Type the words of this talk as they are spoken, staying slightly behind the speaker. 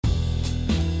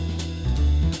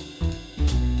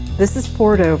This is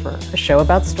Poured Over, a show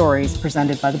about stories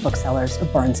presented by the booksellers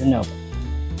of Barnes & Noble.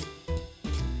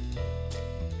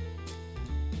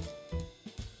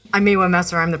 I'm Miwa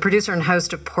Messer. I'm the producer and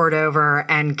host of Poured Over,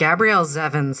 and Gabrielle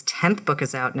Zevin's 10th book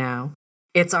is out now.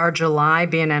 It's our July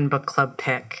BNN Book Club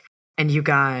pick. And you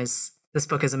guys, this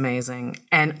book is amazing.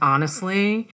 And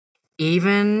honestly,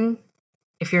 even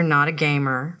if you're not a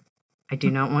gamer, I do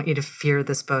not want you to fear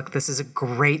this book. This is a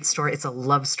great story. It's a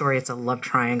love story. It's a love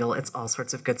triangle. It's all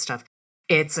sorts of good stuff.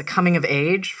 It's a coming of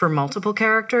age for multiple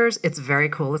characters. It's very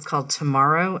cool. It's called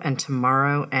Tomorrow and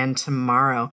Tomorrow and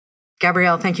Tomorrow.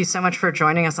 Gabrielle, thank you so much for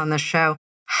joining us on this show.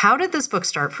 How did this book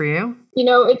start for you? You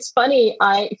know, it's funny.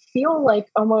 I feel like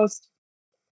almost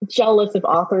jealous of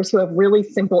authors who have really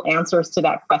simple answers to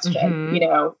that question. Mm-hmm. You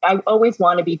know, I always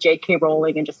want to be J.K.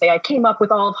 Rowling and just say, I came up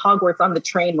with all of Hogwarts on the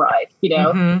train ride, you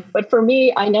know? Mm-hmm. But for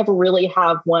me, I never really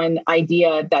have one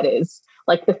idea that is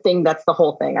like the thing that's the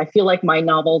whole thing. I feel like my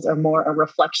novels are more a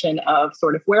reflection of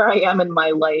sort of where I am in my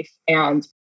life and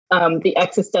the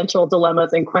existential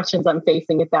dilemmas and questions I'm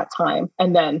facing at that time.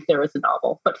 And then there is a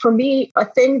novel. But for me, a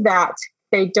thing that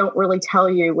they don't really tell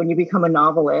you when you become a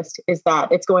novelist is that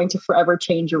it's going to forever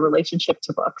change your relationship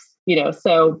to books. You know,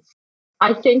 so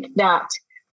I think that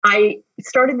I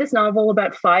started this novel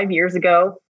about 5 years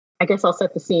ago. I guess I'll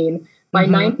set the scene. My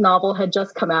ninth novel had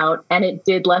just come out and it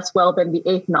did less well than the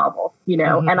eighth novel, you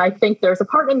know, and I think there's a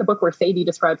part in the book where Sadie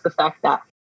describes the fact that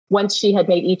once she had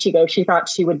made Ichigo, she thought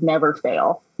she would never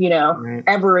fail, you know,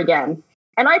 ever again.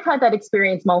 And I've had that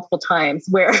experience multiple times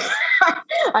where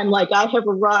I'm like, I have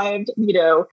arrived, you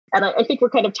know, and I think we're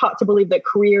kind of taught to believe that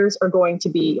careers are going to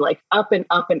be like up and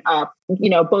up and up, you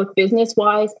know, both business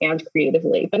wise and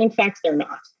creatively. But in fact, they're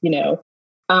not, you know.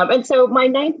 And so my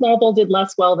ninth novel did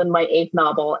less well than my eighth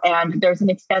novel. And there's an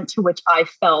extent to which I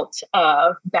felt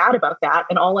bad about that.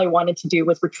 And all I wanted to do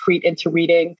was retreat into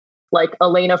reading like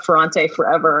Elena Ferrante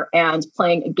forever and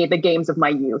playing the games of my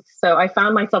youth. So I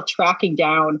found myself tracking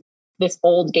down this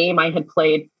old game I had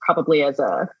played probably as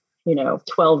a,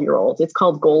 12-year-old. It's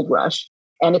called Gold Rush.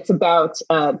 And it's about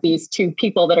these two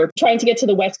people that are trying to get to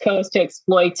the West Coast to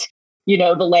exploit, the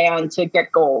land to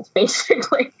get gold,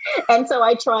 basically. And so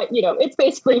I tried, it's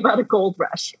basically about a gold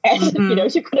rush. And,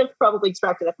 you could have probably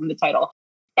extracted that from the title.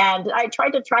 And I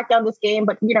tried to track down this game,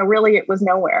 but, really it was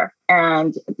nowhere.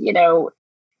 And,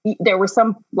 there were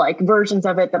some like versions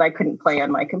of it that I couldn't play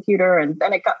on my computer. And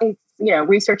then it got me,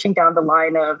 researching down the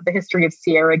line of the history of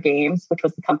Sierra Games, which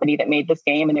was the company that made this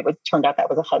game. And it turned out that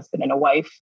was a husband and a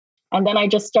wife. And then I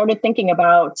just started thinking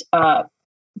about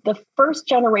the first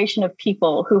generation of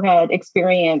people who had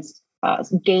experienced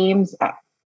games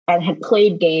and had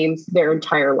played games their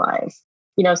entire lives.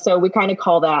 So we kind of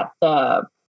call that the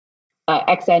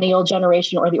Xennial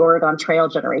generation or the Oregon Trail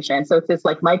generation. So it's this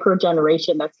like micro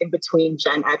generation that's in between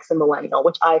Gen X and Millennial,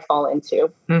 which I fall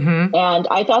into. And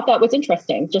I thought that was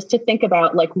interesting just to think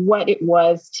about like what it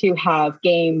was to have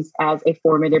games as a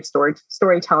formative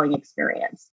storytelling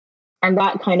experience. And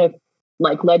that kind of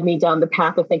like led me down the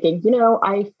path of thinking,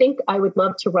 I think I would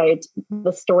love to write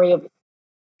the story of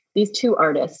these two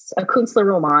artists, a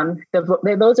Künstlerroman.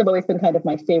 Those have always been kind of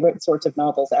my favorite sorts of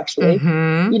novels, actually.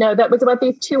 That was about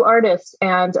these two artists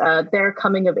and their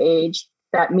coming of age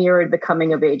that mirrored the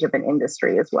coming of age of an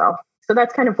industry as well. So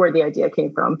that's kind of where the idea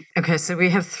came from. Okay, so we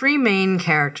have three main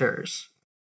characters.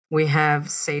 We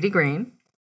have Sadie Green,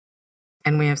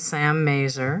 and we have Sam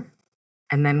Mazer,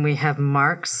 and then we have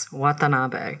Marx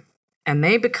Watanabe. And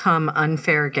they become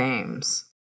unfair games.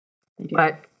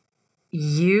 But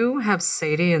you have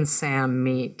Sadie and Sam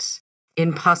meet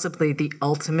in possibly the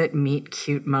ultimate meet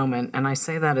cute moment. And I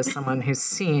say that as someone who's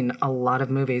seen a lot of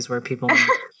movies where people meet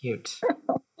cute.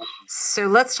 So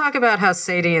let's talk about how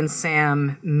Sadie and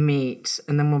Sam meet,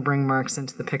 and then we'll bring Marx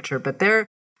into the picture. But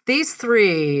these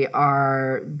three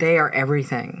are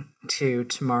everything to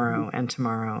Tomorrow and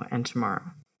Tomorrow and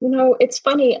Tomorrow. It's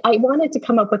funny. I wanted to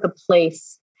come up with a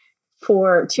place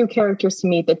for two characters to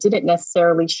meet that didn't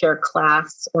necessarily share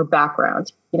class or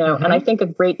background, and I think a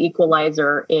great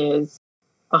equalizer is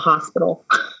a hospital,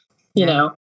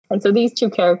 know. And so these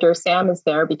two characters, Sam is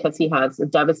there because he has a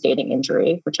devastating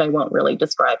injury, which I won't really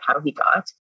describe how he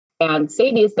got. And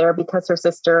Sadie is there because her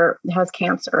sister has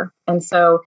cancer. And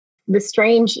so the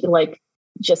strange, like,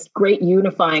 just great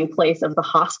unifying place of the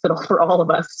hospital for all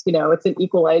of us, it's an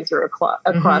equalizer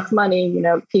across money,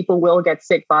 people will get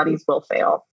sick, bodies will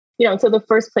fail. So the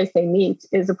first place they meet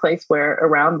is a place where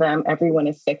around them, everyone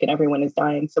is sick and everyone is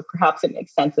dying. So perhaps it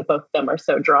makes sense that both of them are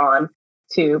so drawn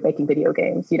to making video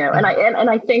games, and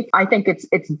I think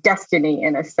it's destiny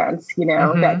in a sense,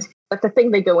 that But the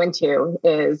thing they go into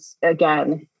is,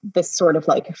 again, this sort of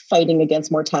like fighting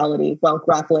against mortality while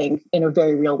grappling in a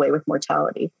very real way with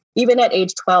mortality, even at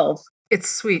age 12. It's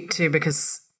sweet, too,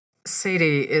 because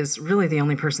Sadie is really the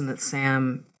only person that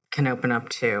Sam can open up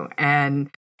to. And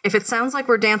if it sounds like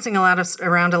we're dancing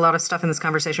around a lot of stuff in this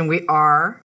conversation, we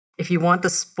are. If you want the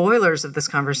spoilers of this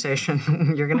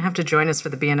conversation, you're going to have to join us for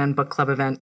the BNN Book Club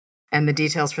event. And the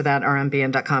details for that are on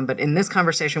bn.com. But in this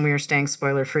conversation, we are staying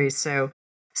spoiler-free. So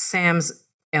Sam's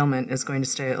ailment is going to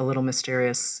stay a little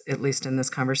mysterious, at least in this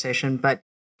conversation. But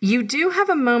you do have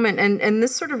a moment, and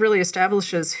this sort of really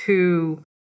establishes who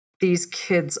these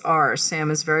kids are.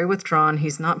 Sam is very withdrawn.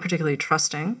 He's not particularly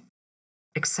trusting,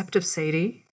 except of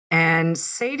Sadie. And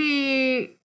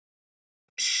Sadie,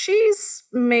 she's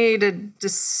made a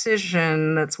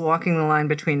decision that's walking the line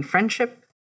between friendship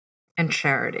and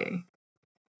charity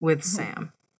with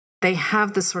Sam. They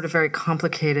have this sort of very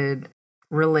complicated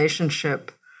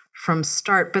relationship from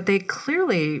start, but they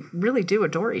clearly really do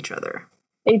adore each other.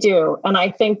 They do. And I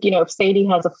think, if Sadie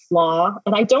has a flaw,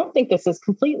 and I don't think this is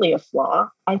completely a flaw,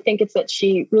 I think it's that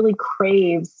she really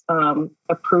craves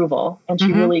approval, and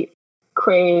she really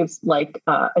craves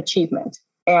achievement.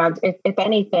 And if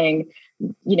anything,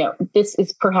 this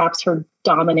is perhaps her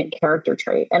dominant character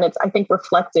trait. And it's, I think,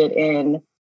 reflected in,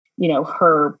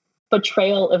 her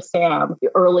betrayal of Sam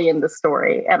early in the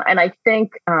story. And I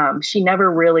think she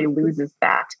never really loses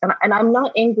that. And I'm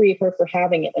not angry at her for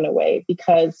having it in a way,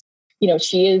 because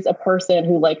she is a person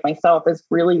who, like myself, is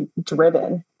really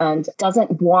driven and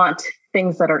doesn't want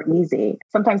things that are easy.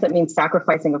 Sometimes that means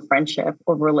sacrificing a friendship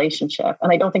or relationship.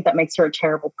 And I don't think that makes her a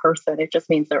terrible person. It just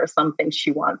means there are some things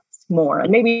she wants more.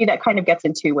 And maybe that kind of gets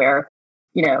into where,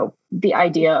 the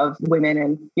idea of women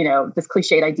and, this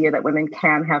cliched idea that women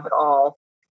can have it all.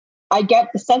 I get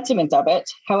the sentiment of it.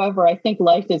 However, I think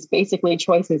life is basically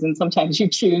choices. And sometimes you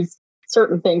choose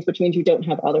certain things, which means you don't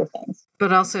have other things.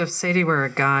 But also, if Sadie were a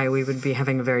guy, we would be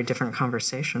having a very different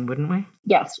conversation, wouldn't we?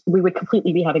 Yes, we would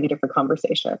completely be having a different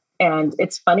conversation. And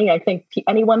it's funny, I think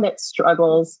anyone that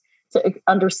struggles to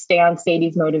understand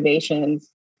Sadie's motivations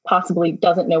possibly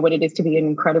doesn't know what it is to be an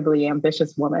incredibly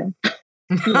ambitious woman.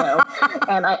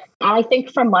 And I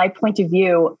think from my point of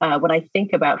view, when I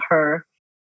think about her,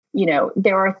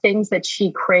 there are things that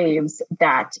she craves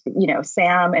that,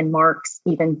 Sam and Marks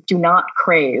even do not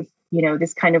crave.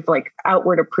 This kind of like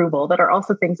outward approval that are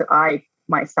also things that I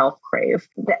myself crave,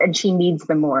 and she needs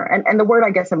them more. And the word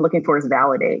I guess I'm looking for is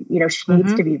validate. She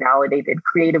needs to be validated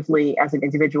creatively as an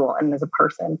individual and as a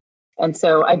person. And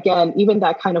so again, even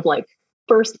that kind of like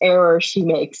first error she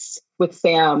makes with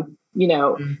Sam,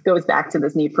 goes back to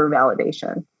this need for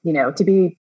validation, to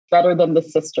be better than the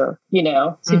sister,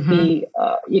 to be,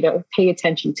 pay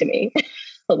attention to me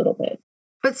a little bit.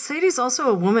 But Sadie's also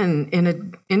a woman in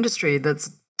an industry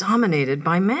that's dominated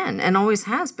by men and always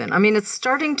has been. I mean, it's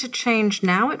starting to change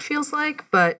now, it feels like,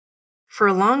 but for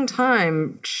a long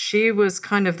time, she was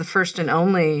kind of the first and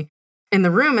only in the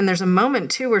room. And there's a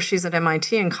moment, too, where she's at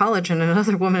MIT in college and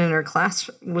another woman in her class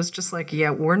was just like,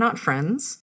 yeah, we're not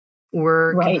friends.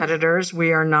 We're competitors.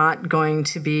 We are not going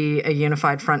to be a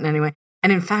unified front in any way.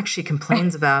 And in fact, she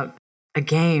complains about a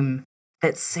game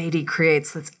that Sadie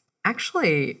creates that's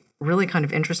actually really kind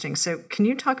of interesting. So can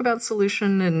you talk about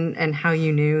Solution and how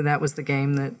you knew that was the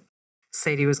game that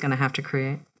Sadie was going to have to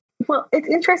create? Well, it's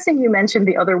interesting you mentioned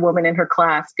the other woman in her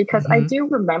class, because I do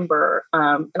remember,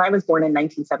 and I was born in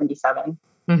 1977.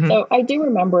 So I do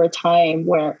remember a time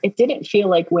where it didn't feel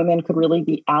like women could really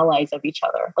be allies of each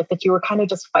other, like that you were kind of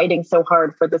just fighting so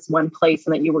hard for this one place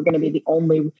and that you were going to be the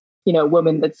only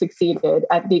woman that succeeded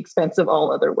at the expense of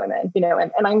all other women,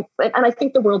 and I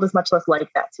think the world is much less like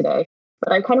that today.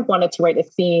 But I kind of wanted to write a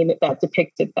scene that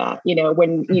depicted that,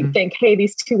 when you think, hey,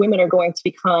 these two women are going to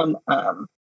become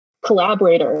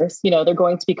collaborators, they're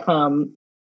going to become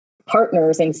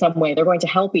partners in some way, they're going to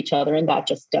help each other. And that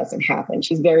just doesn't happen.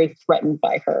 She's very threatened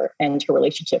by her and her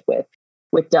relationship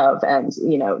with Dove and,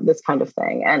 this kind of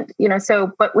thing. And,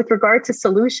 but with regard to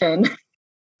Solution,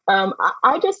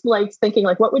 I just liked thinking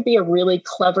like, what would be a really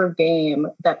clever game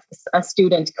that a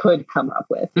student could come up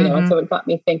with, and so it got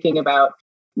me thinking about,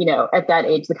 at that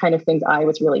age, the kind of things I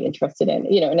was really interested in.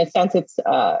 In a sense, it's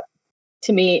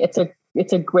to me,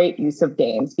 it's a great use of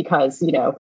games because,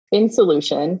 in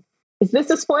Solution, is this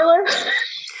a spoiler?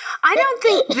 I don't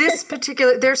think this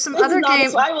particular. There's some other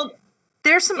games.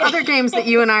 There's some other games that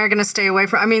you and I are going to stay away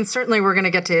from. I mean, certainly we're going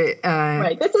to get to.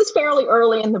 Right. This is fairly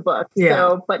early in the book. Yeah.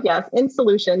 So, but yes, in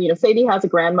Solution, Sadie has a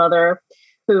grandmother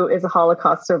who is a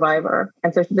Holocaust survivor,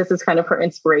 and so this is kind of her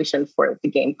inspiration for the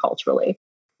game culturally.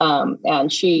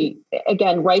 And she,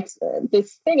 again, writes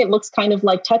this thing. It looks kind of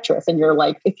like Tetris. And you're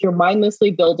like, if you're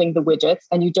mindlessly building the widgets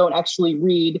and you don't actually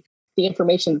read the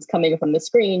information that's coming up on the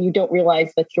screen, you don't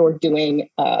realize that you're doing,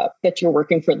 that you're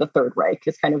working for the Third Reich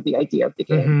is kind of the idea of the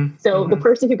game. Mm-hmm. So the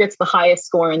person who gets the highest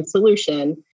score in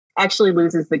solution actually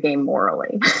loses the game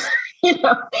morally.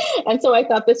 And so I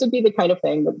thought this would be the kind of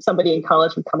thing that somebody in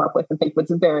college would come up with and think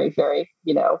was very, very,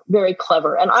 very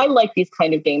clever. And I like these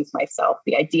kind of games myself.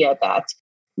 The idea that,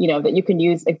 that you can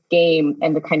use a game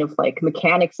and the kind of like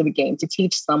mechanics of a game to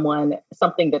teach someone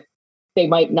something that they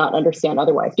might not understand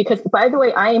otherwise. Because, by the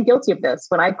way, I am guilty of this.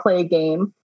 When I play a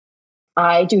game,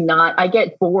 I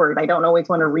get bored. I don't always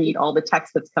want to read all the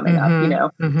text that's coming up,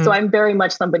 Mm-hmm. So I'm very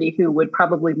much somebody who would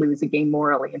probably lose a game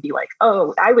morally and be like,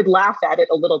 oh, I would laugh at it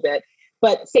a little bit.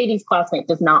 But Sadie's classmate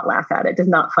does not laugh at it, does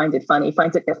not find it funny,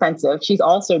 finds it offensive. She's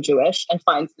also Jewish and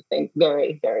finds the thing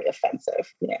very, very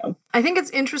offensive, I think it's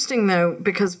interesting, though,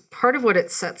 because part of what it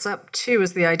sets up, too,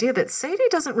 is the idea that Sadie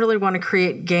doesn't really want to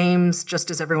create games just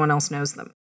as everyone else knows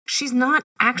them. She's not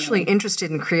actually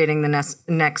interested in creating the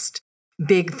next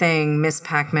big thing, Miss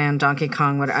Pac-Man, Donkey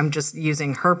Kong, I'm just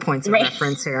using her points of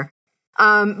reference here.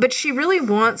 But she really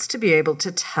wants to be able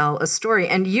to tell a story.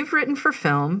 And you've written for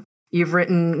film. You've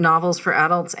written novels for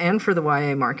adults and for the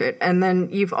YA market. And then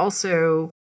you've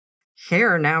also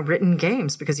now written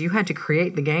games because you had to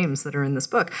create the games that are in this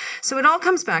book. So it all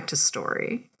comes back to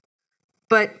story.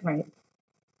 But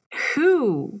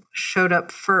who showed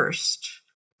up first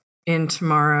in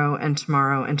Tomorrow and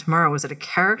Tomorrow and Tomorrow? Was it a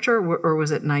character or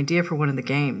was it an idea for one of the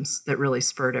games that really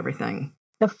spurred everything?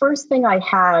 The first thing I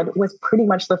had was pretty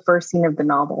much the first scene of the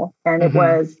novel. And it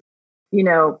was,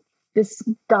 this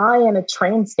guy in a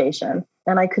train station,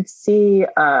 and I could see,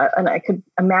 and I could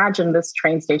imagine this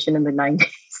train station in the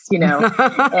 90s,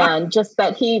 and just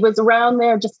that he was around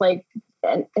there just like,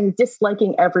 and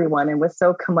disliking everyone and was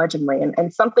so curmudgeonly.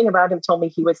 And something about him told me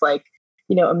he was like,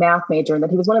 a math major, and that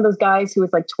he was one of those guys who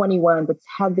was like 21, but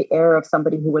had the air of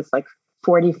somebody who was like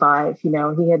 45, he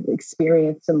had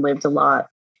experienced and lived a lot.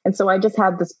 And so I just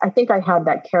had this, I think I had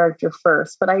that character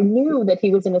first, but I knew that he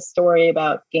was in a story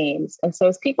about games. And so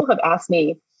as people have asked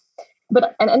me,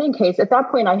 but in any case, at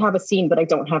that point I have a scene, but I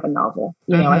don't have a novel,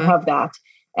 I have that.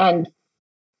 And,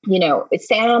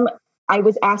 Sam, I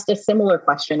was asked a similar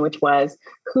question, which was,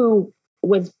 who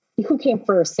came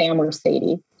first, Sam or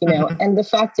Sadie, and the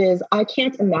fact is I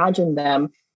can't imagine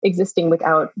them existing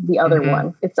without the other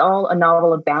one. It's all a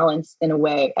novel of balance in a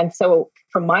way. And so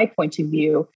from my point of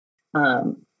view,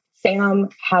 Sam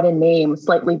had a name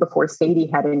slightly before Sadie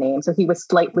had a name. So he was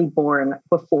slightly born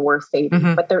before Sadie,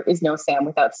 but there is no Sam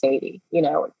without Sadie,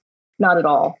 not at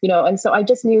all, And so I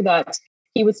just knew that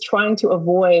he was trying to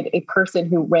avoid a person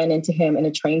who ran into him in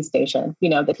a train station,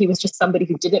 that he was just somebody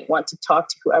who didn't want to talk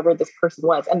to whoever this person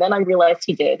was. And then I realized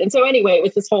he did. And so anyway,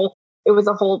 it was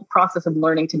a whole process of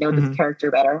learning to know this character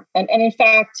better. And in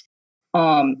fact,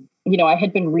 I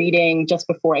had been reading just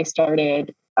before I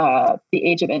started The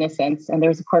Age of Innocence. And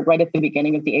there's a part right at the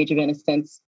beginning of The Age of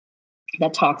Innocence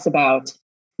that talks about,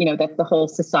 that the whole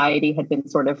society had been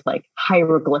sort of like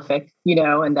hieroglyphic,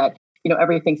 and that,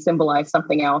 everything symbolized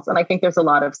something else. And I think there's a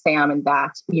lot of Sam in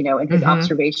that, in his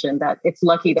observation that it's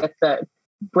lucky that the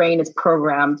brain is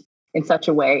programmed in such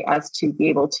a way as to be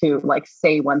able to like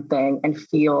say one thing and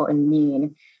feel and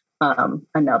mean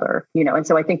another, and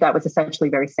so I think that was essentially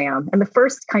very Sam. And the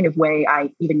first kind of way I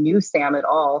even knew Sam at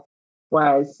all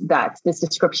was that this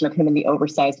description of him in the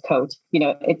oversized coat.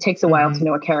 It takes a while to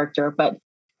know a character, but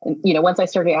once I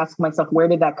started asking myself, where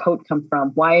did that coat come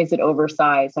from? Why is it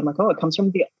oversized? I'm like, oh, it comes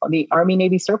from the Army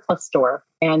Navy surplus store,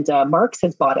 and Marx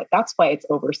has bought it. That's why it's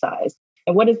oversized.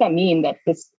 And what does that mean that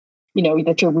this,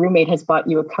 that your roommate has bought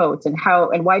you a coat,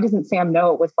 and why doesn't Sam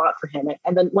know it was bought for him?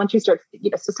 And then once you start,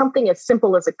 so something as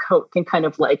simple as a coat can kind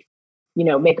of like,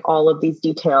 make all of these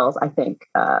details, I think,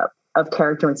 of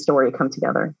character and story come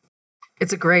together.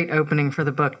 It's a great opening for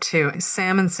the book, too.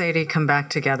 Sam and Sadie come back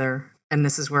together, and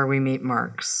this is where we meet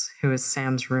Marx, who is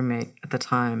Sam's roommate at the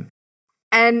time.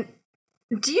 And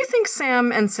do you think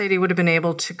Sam and Sadie would have been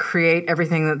able to create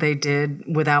everything that they did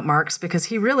without Marx? Because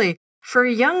he really, for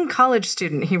a young college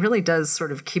student, he really does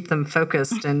sort of keep them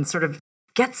focused and sort of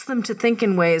gets them to think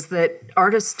in ways that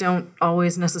artists don't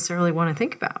always necessarily want to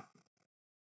think about.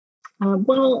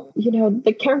 Well,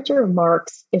 the character of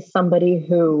Marx is somebody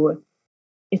who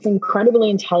is incredibly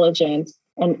intelligent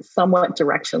and somewhat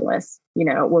directionless,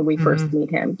 when we first meet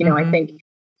him. I think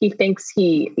he thinks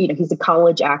he's a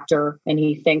college actor, and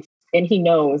he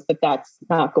knows that that's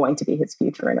not going to be his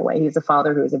future in a way. He's a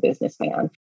father who is a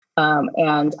businessman.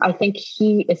 And I think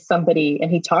he is somebody,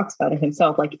 and he talks about it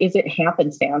himself, like, is it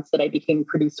happenstance that I became a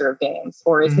producer of games?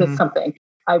 Or is this something?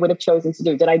 I would have chosen to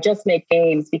do. Did I just make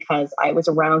games because I was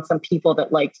around some people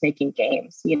that liked making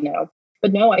games,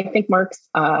 But no, I think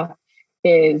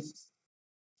is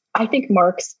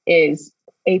Marx is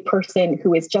a person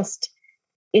who is just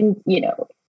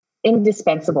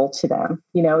indispensable to them.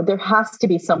 There has to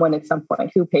be someone at some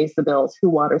point who pays the bills, who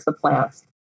waters the plants,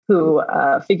 who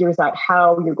figures out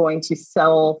how you're going to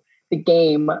sell the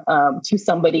game to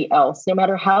somebody else, no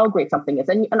matter how great something is.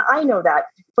 And I know that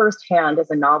firsthand as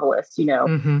a novelist,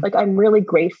 like I'm really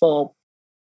grateful.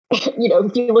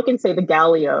 If you look and say the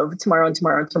galley of Tomorrow and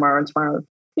Tomorrow and Tomorrow and Tomorrow,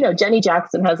 Jenny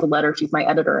Jackson has a letter. She's my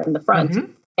editor in the front.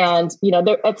 Mm-hmm. And,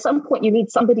 there, at some point you need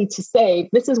somebody to say,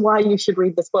 this is why you should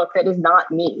read this book. That is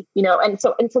not me, and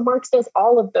so Marx does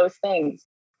all of those things.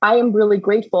 I am really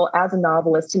grateful as a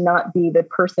novelist to not be the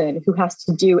person who has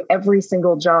to do every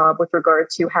single job with regard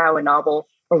to how a novel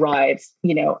arrives,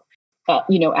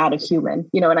 at a human,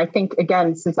 and I think,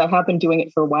 again, since I have been doing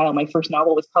it for a while, my first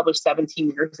novel was published 17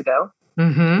 years ago.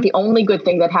 Mm-hmm. The only good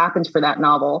thing that happened for that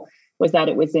novel was that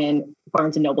it was in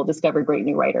Barnes & Noble Discovered Great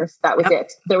New Writers. That was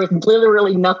it. There was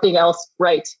literally nothing else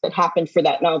right that happened for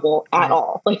that novel at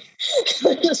all. Like,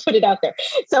 just put it out there.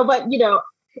 So,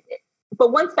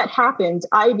 but once that happened,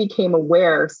 I became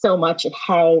aware so much of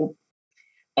how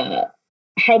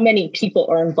many people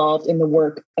are involved in the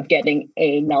work of getting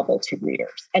a novel to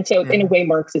readers. And so in a way,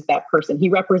 Marx is that person. He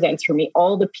represents for me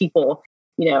all the people,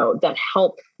 that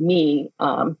help me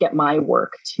get my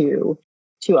work to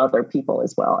other people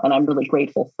as well. And I'm really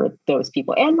grateful for those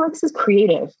people. And Marx is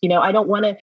creative. I don't want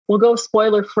to, we'll go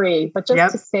spoiler free, but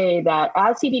just to say that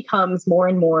as he becomes more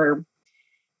and more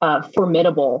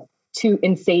formidable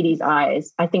in Sadie's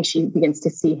eyes, I think she begins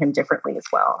to see him differently as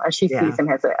well, as she sees him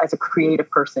as a creative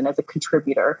person, as a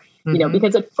contributor,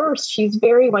 because at first she's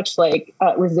very much like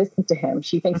resistant to him.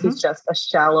 She thinks he's just a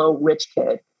shallow, rich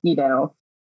kid,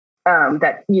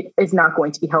 that is not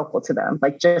going to be helpful to them.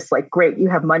 Just like, great, you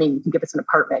have money, you can give us an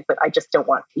apartment, but I just don't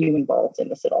want you involved in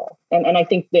this at all. And I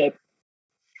think the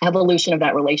evolution of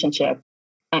that relationship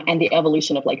and the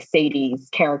evolution of like Sadie's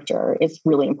character is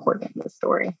really important in the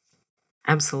story.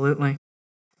 Absolutely.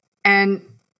 And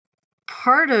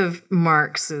part of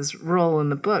Marx's role in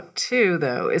the book, too,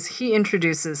 though, is he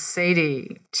introduces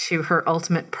Sadie to her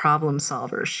ultimate problem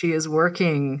solver. She is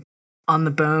working on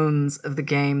the bones of the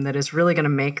game that is really going to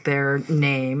make their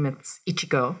name. It's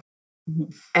Ichigo.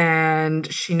 Mm-hmm.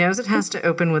 And she knows it has to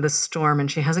open with a storm, and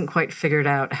she hasn't quite figured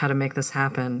out how to make this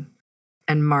happen.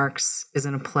 And Marx is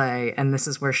in a play, and this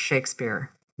is where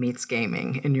Shakespeare meets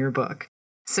gaming in your book.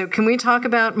 So can we talk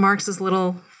about Marx's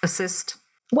little assist?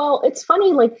 Well, it's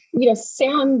funny,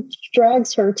 Sam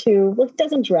drags her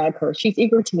doesn't drag her. She's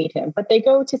eager to meet him, but they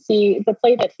go to see the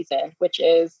play that he's in, which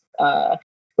is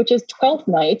Twelfth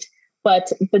Night.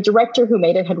 But the director who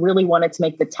made it had really wanted to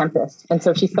make The Tempest. And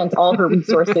so she spends all her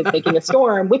resources making a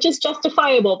storm, which is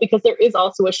justifiable because there is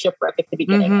also a shipwreck at the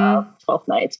beginning of Twelfth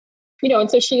Night.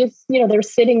 And so she's, they're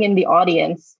sitting in the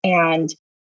audience and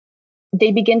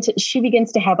she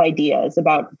begins to have ideas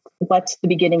about what the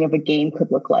beginning of a game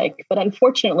could look like. But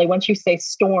unfortunately, once you say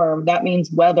storm, that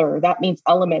means weather, that means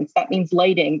elements, that means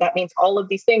lighting, that means all of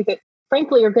these things that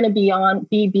frankly are going to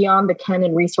be beyond the ken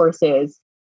and resources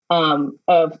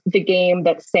of the game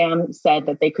that Sam said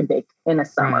that they could make in a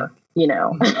summer,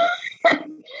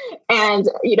 And,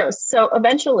 so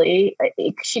eventually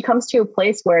she comes to a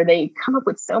place where they come up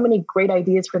with so many great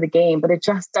ideas for the game, but it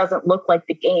just doesn't look like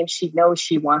the game she knows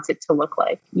she wants it to look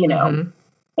like, And,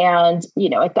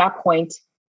 at that point,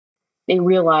 they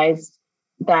realize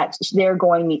that they're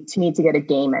going to need to get a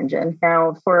game engine.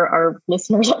 Now, for our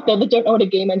listeners out there that don't know what a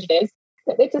game engine is,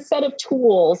 it's a set of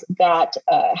tools that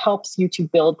helps you to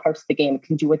build parts of the game. It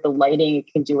can do with the lighting,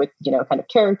 it can do with, kind of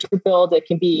character build. It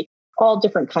can be all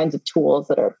different kinds of tools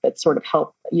that sort of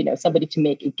help, somebody to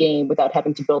make a game without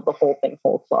having to build the whole thing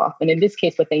whole cloth. And in this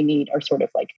case, what they need are sort of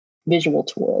like visual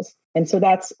tools. And so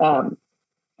that's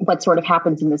what sort of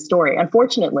happens in this story.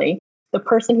 Unfortunately, the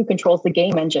person who controls the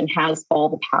game engine has all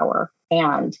the power.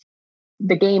 And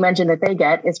the game engine that they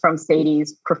get is from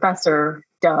Sadie's professor,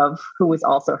 Dove, who is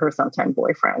also her sometime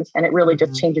boyfriend. And it really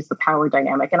just changes the power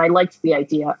dynamic. And I liked the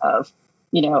idea of,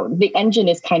 the engine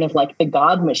is kind of like the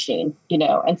God machine,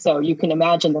 and so you can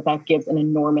imagine that gives an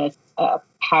enormous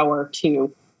power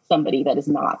to somebody that is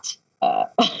not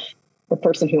the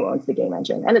person who owns the game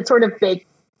engine. And it sort of baked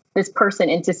this person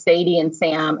into Sadie and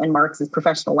Sam and Marx's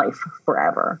professional life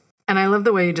forever. And I love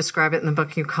the way you describe it in the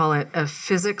book. You call it a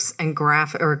physics and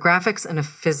graphics and a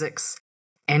physics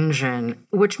engine,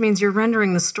 which means you're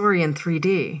rendering the story in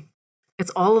 3D.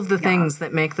 It's all of the things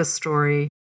that make the story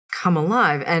come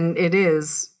alive. And it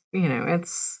is,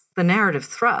 it's the narrative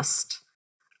thrust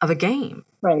of a game.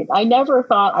 Right. I never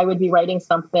thought I would be writing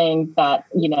something that,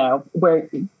 where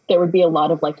there would be a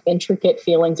lot of like intricate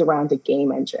feelings around a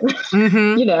game engine.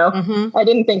 Mm-hmm. I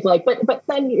didn't think but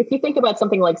then if you think about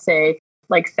something like, say,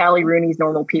 like Sally Rooney's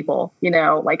Normal People,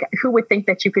 like who would think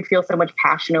that you could feel so much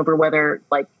passion over whether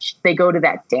like they go to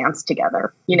that dance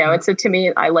together, And so to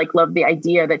me, I like love the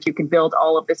idea that you can build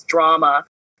all of this drama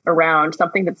around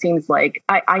something that seems like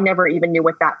I never even knew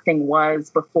what that thing was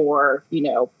before,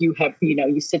 you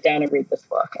sit down and read this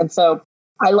book. And so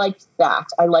I liked that.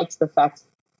 I liked the fact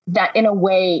that in a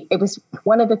way, it was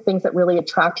one of the things that really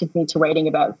attracted me to writing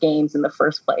about games in the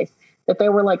first place, that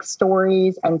there were like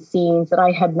stories and scenes that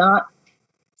I had not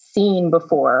seen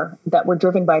before that were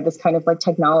driven by this kind of like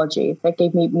technology that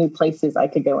gave me new places I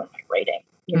could go in my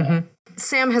writing.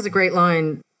 Sam has a great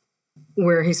line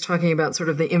where he's talking about sort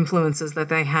of the influences that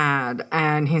they had.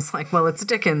 And he's like, well, it's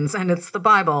Dickens and it's the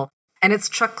Bible and it's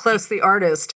Chuck Close, the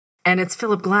artist, and it's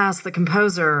Philip Glass, the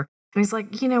composer. And he's like,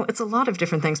 it's a lot of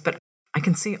different things, but I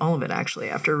can see all of it actually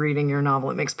after reading your novel.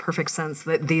 It makes perfect sense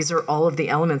that these are all of the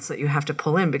elements that you have to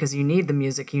pull in because you need the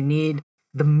music, you need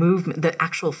the movement, the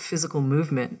actual physical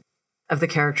movement of the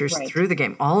characters through the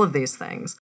game, all of these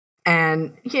things.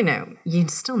 And, you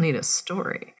still need a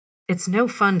story. It's no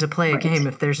fun to play a game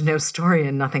if there's no story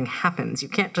and nothing happens. You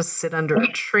can't just sit under a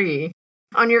tree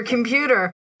on your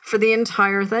computer for the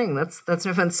entire thing. That's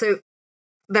no fun. So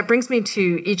that brings me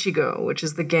to Ichigo, which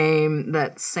is the game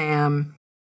that Sam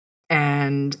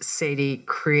and Sadie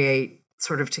create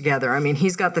sort of together. I mean,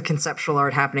 he's got the conceptual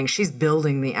art happening. She's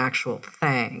building the actual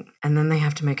thing. And then they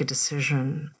have to make a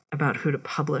decision about who to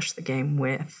publish the game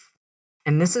with.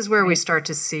 And this is where we start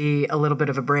to see a little bit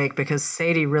of a break because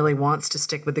Sadie really wants to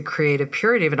stick with the creative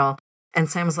purity of it all. And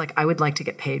Sam's like, I would like to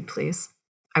get paid, please.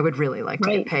 I would really like to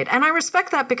get paid. And I respect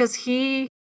that because he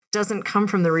doesn't come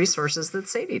from the resources that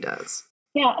Sadie does.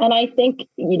 Yeah. And I think,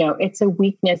 it's a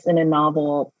weakness in a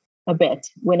novel a bit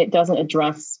when it doesn't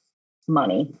address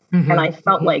money. And I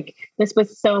felt like this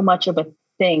was so much of a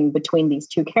thing between these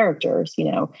two characters.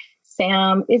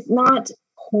 Sam is not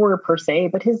poor per se,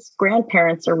 but his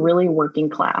grandparents are really working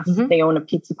class. They own a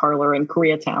pizza parlor in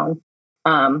Koreatown,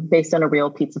 based on a real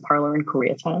pizza parlor in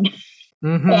Koreatown.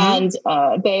 And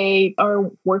they are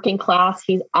working class.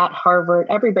 He's at Harvard.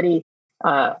 Everybody,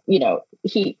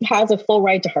 he has a full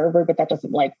ride to Harvard, but that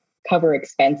doesn't like cover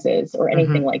expenses or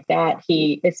anything like that.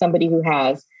 He is somebody who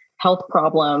has health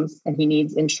problems and he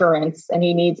needs insurance and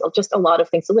he needs just a lot of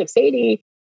things to live. Sadie,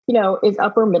 is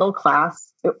upper middle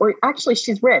class, or actually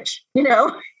she's rich,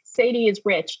 Sadie is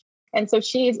rich. And so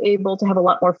she's able to have a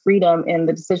lot more freedom in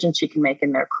the decisions she can make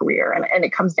in their career. And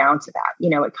it comes down to that,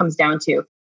 it comes down to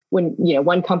when,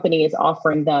 one company is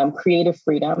offering them creative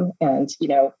freedom and,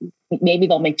 maybe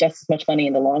they'll make just as much money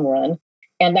in the long run.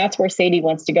 And that's where Sadie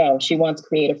wants to go. She wants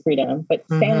creative freedom. But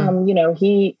Sam,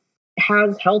 he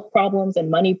has health problems and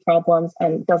money problems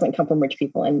and doesn't come from rich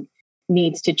people and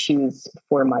needs to choose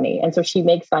for money. And so she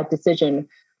makes that decision,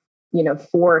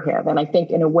 for him. And I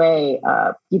think in a way,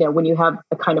 when you have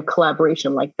a kind of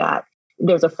collaboration like that,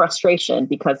 there's a frustration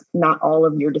because not all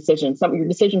of your decisions, some of your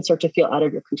decisions start to feel out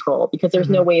of your control because there's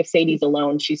no way if Sadie's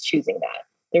alone, she's choosing that.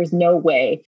 There's no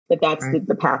way that that's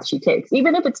the path she takes,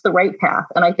 even if it's the right path.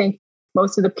 And I think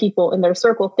most of the people in their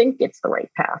circle think it's the right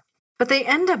path. But they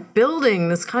end up building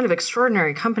this kind of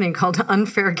extraordinary company called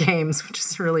Unfair Games, which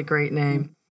is a really great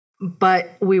name.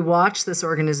 But we watch this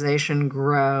organization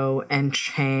grow and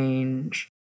change.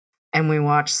 And we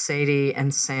watch Sadie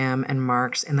and Sam and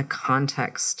Marks in the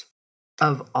context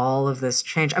of all of this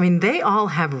change. I mean, they all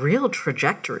have real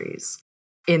trajectories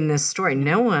in this story.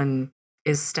 No one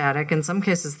is static. In some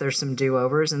cases, there's some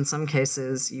do-overs. In some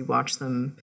cases, you watch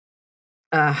them,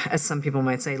 as some people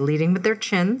might say, leading with their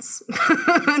chins.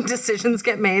 Decisions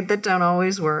get made that don't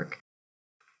always work.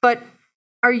 But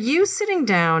are you sitting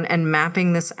down and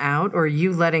mapping this out, or are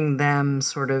you letting them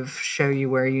sort of show you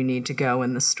where you need to go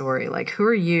in the story? Like, who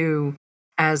are you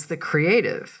as the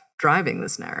creative driving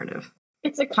this narrative?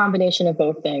 It's a combination of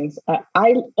both things.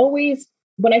 I always,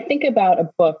 when I think about a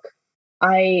book,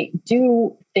 I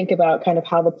do think about kind of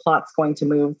how the plot's going to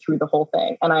move through the whole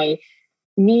thing. And I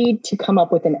need to come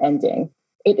up with an ending.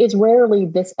 It is rarely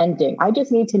this ending. I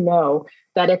just need to know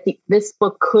that this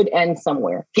book could end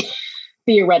somewhere,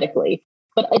 theoretically.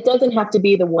 But it doesn't have to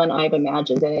be the one I've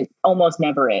imagined, and it almost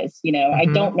never is. I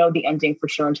don't know the ending for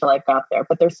sure until I've got there.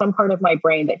 But there's some part of my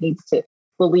brain that needs to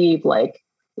believe, like,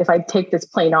 if I take this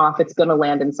plane off, it's going to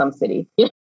land in some city,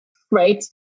 right?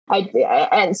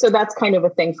 And so that's kind of a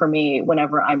thing for me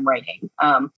whenever I'm writing.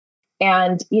 I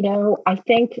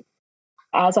think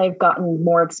as I've gotten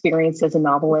more experience as a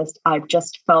novelist, I've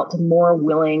just felt more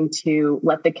willing to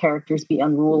let the characters be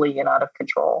unruly and out of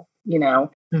control.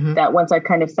 That once I've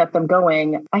kind of set them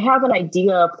going, I have an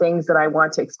idea of things that I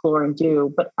want to explore and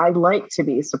do, but I like to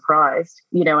be surprised,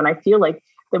 and I feel like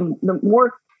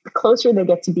the closer they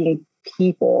get to being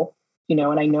people,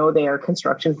 and I know they are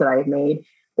constructions that I have made,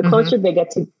 the closer they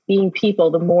get to being people,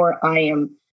 the more I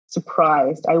am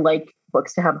surprised. I like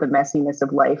books to have the messiness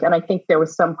of life. And I think there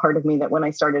was some part of me that when I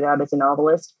started out as a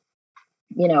novelist,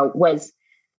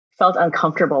 felt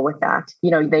uncomfortable with that.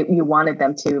 You wanted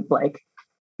them to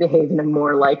behave in a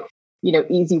more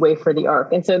easy way for the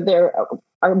arc. And so there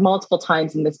are multiple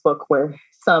times in this book where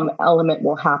some element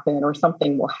will happen or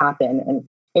something will happen, and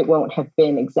it won't have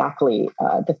been exactly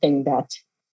the thing that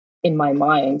in my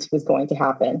mind was going to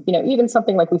happen. Even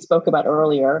something like we spoke about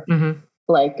earlier,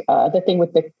 the thing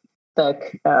with the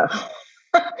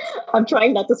I'm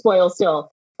trying not to spoil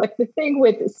still, but the thing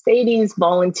with Sadie's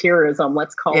volunteerism,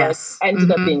 let's call it, ended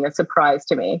up being a surprise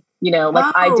to me.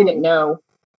 I didn't know.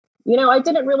 I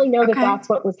didn't really know that that's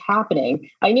what was happening.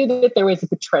 I knew that there was a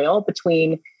betrayal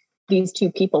between these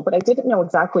two people, but I didn't know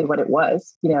exactly what it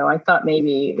was. I thought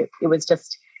maybe it was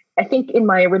just, I think in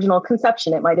my original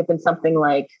conception, it might have been something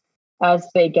like, as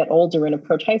they get older and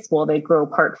approach high school, they grow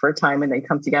apart for a time and they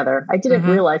come together. I didn't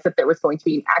realize that there was going to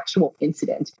be an actual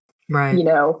incident, right?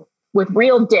 With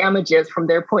real damages from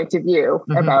their point of view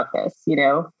about this,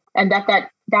 and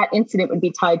that incident would be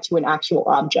tied to an actual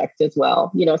object as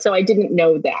well, So I didn't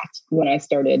know that when I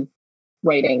started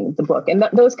writing the book, and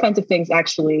those kinds of things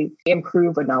actually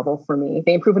improve a novel for me.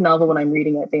 They improve a novel when I'm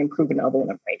reading it. They improve a novel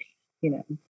when I'm writing.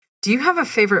 Do you have a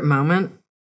favorite moment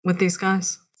with these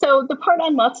guys? So the part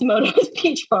on Matsumoto's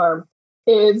peach farm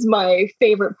is my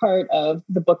favorite part of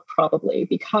the book, probably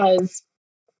because,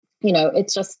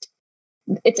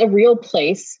 it's a real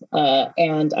place.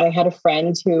 And I had a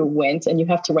friend who went, and you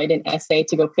have to write an essay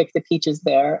to go pick the peaches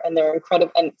there. And they're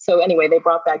incredible. And so anyway, they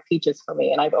brought back peaches for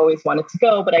me, and I've always wanted to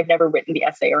go, but I've never written the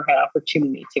essay or had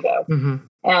opportunity to go.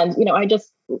 And, I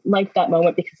just like that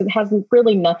moment because it has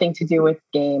really nothing to do with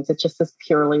games. It's just this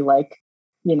purely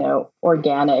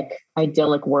organic,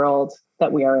 idyllic world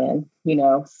that we are in,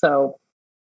 so,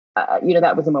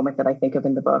 that was a moment that I think of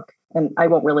in the book, and I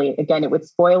won't really, again, it would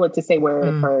spoil it to say where it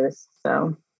occurs.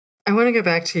 So I want to go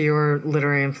back to your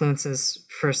literary influences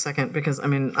for a second, because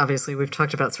obviously we've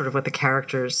talked about sort of what the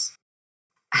characters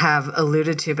have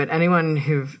alluded to, but anyone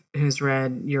who's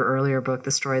read your earlier book,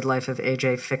 The Storied Life of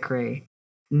A.J. Fikry,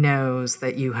 knows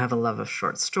that you have a love of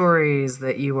short stories,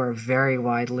 that you are very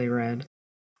widely read.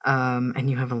 And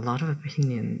you have a lot of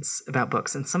opinions about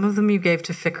books, and some of them you gave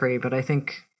to Fikry, but I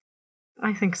think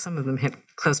some of them hit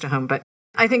close to home. But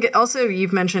I think also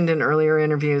you've mentioned in earlier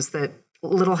interviews that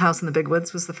Little House in the Big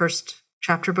Woods was the first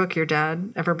chapter book your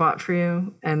dad ever bought for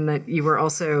you, and that you were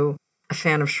also a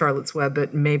fan of Charlotte's Web,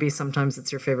 but maybe sometimes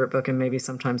it's your favorite book and maybe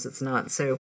sometimes it's not.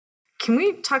 So can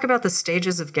we talk about the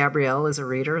stages of Gabrielle as a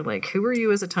reader? Who were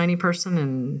you as a tiny person,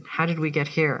 and how did we get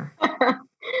here?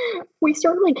 We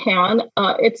certainly can.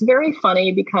 It's very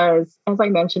funny because, as I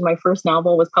mentioned, my first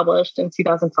novel was published in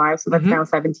 2005. So that's now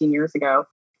 17 years ago.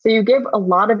 So you give a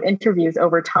lot of interviews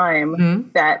over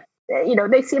time that,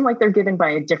 they seem like they're given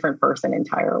by a different person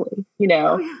entirely,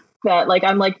 that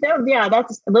I'm like, no, yeah,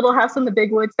 that's Little House in the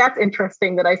Big Woods. That's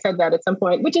interesting that I said that at some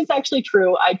point, which is actually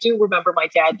true. I do remember my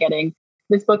dad getting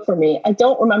this book for me. I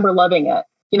don't remember loving it,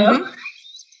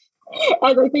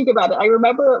 As I think about it,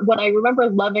 what I remember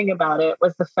loving about it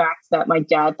was the fact that my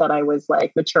dad thought I was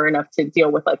mature enough to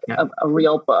deal with a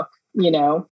real book,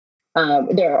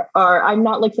 I'm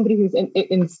not like somebody who's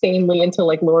insanely into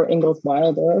Laura Ingalls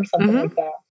Wilder or something like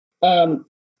that. And,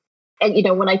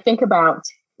 when I think about,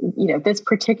 this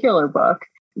particular book,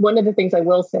 one of the things I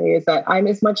will say is that I'm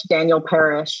as much Daniel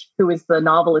Parrish, who is the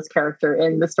novelist character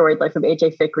in The Storied Life of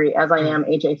A.J. Fikry, as I am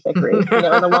A.J. Fikry, in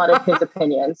a lot of his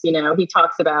opinions. He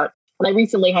talks about, and I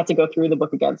recently had to go through the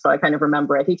book again, so I kind of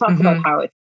remember it. He talks about how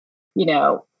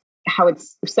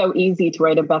it's so easy to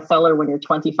write a bestseller when you're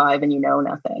 25 and you know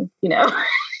nothing,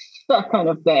 that kind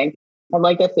of thing. And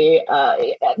I say,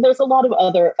 there's a lot of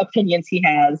other opinions he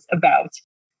has about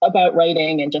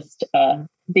writing and just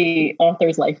the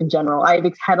author's life in general. I've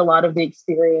had a lot of the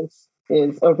experiences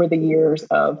over the years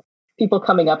of people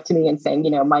coming up to me and saying,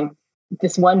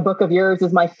 this one book of yours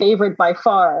is my favorite by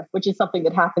far, which is something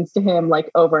that happens to him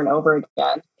over and over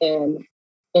again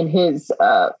in his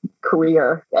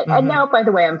career. And now, by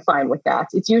the way, I'm fine with that.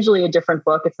 It's usually a different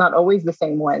book. It's not always the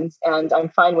same ones. And I'm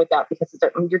fine with that because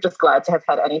you're just glad to have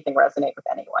had anything resonate with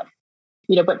anyone.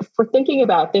 But for thinking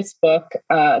about this book,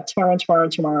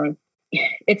 Tomorrow,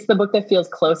 it's the book that feels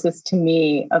closest to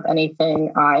me of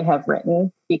anything I have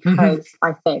written, because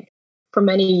I think for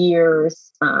many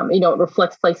years, it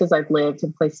reflects places I've lived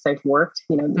and places I've worked.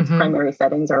 These primary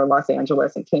settings are Los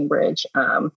Angeles and Cambridge,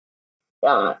 and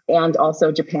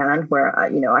also Japan, where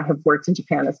I have worked in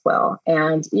Japan as well.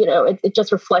 And it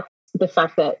just reflects the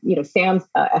fact that Sam's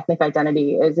ethnic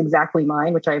identity is exactly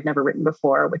mine, which I have never written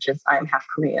before, which is I'm half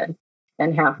Korean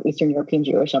and half Eastern European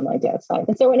Jewish on my dad's side.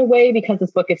 And so in a way, because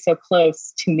this book is so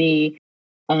close to me,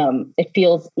 it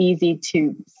feels easy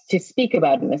to speak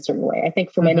about it in a certain way. I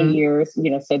think for many years,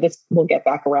 so this will get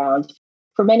back around.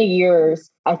 For many years,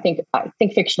 I think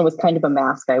fiction was kind of a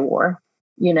mask I wore,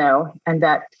 and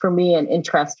that for me, an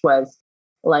interest was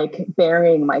like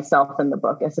burying myself in the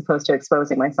book as opposed to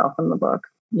exposing myself in the book,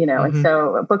 and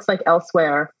so books like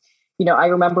Elsewhere, I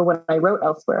remember when I wrote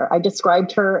Elsewhere, I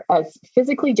described her as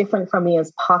physically different from me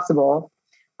as possible,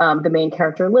 the main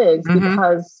character, Liz,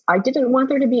 because I didn't want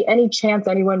there to be any chance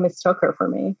anyone mistook her for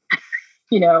me,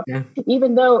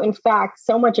 even though, in fact,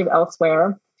 so much of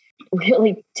Elsewhere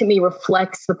really, to me,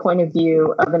 reflects the point of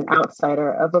view of an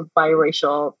outsider, of a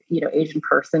biracial, Asian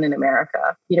person in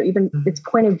America. Even its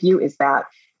point of view is that,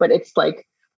 but it's like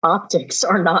optics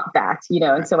are not that,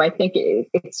 and so I think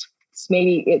it's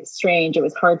strange. It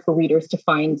was hard for readers to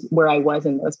find where I was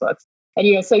in those books.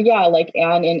 And, so yeah, like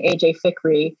Anne and AJ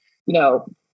Fikry,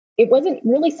 it wasn't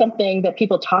really something that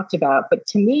people talked about, but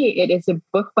to me, it is a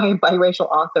book by a biracial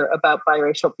author about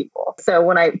biracial people. So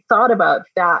when I thought about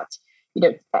that,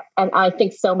 and I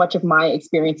think so much of my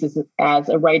experiences as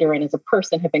a writer and as a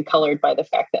person have been colored by the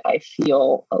fact that I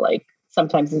feel like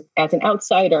sometimes as an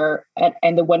outsider,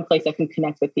 and the one place I can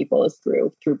connect with people is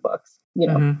through books,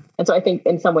 And so I think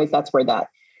in some ways that's where that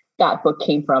book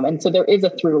came from. And so there is a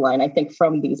through line, I think,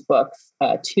 from these books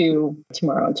to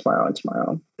Tomorrow and Tomorrow and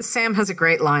Tomorrow. Sam has a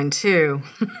great line too,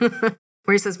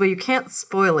 where he says, well, you can't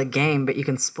spoil a game, but you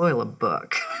can spoil a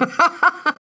book.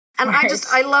 And right.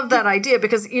 I love that idea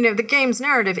because, the game's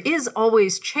narrative is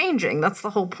always changing. That's the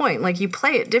whole point. Like, you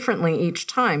play it differently each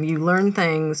time. You learn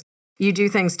things, you do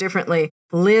things differently.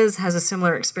 Liz has a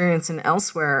similar experience in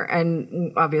Elsewhere.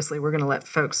 And obviously, we're going to let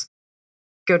folks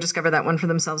go discover that one for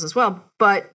themselves as well.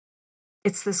 But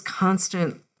it's this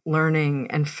constant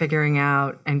learning and figuring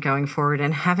out and going forward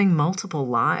and having multiple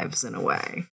lives in a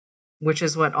way, which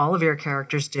is what all of your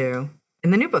characters do in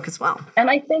the new book as well.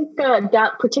 And I think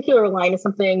that particular line is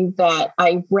something that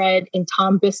I read in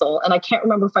Tom Bissell. And I can't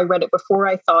remember if I read it before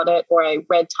I thought it or I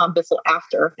read Tom Bissell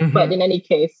after. But in any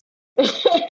case,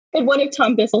 in one of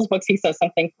Tom Bissell's books, he says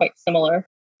something quite similar.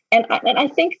 And I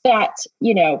think that,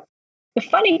 the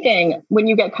funny thing when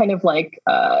you get kind of like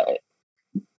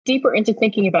deeper into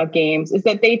thinking about games is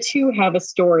that they too have a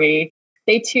story.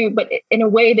 But in a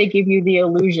way, they give you the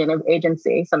illusion of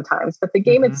agency sometimes. But the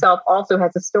game itself also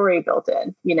has a story built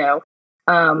in,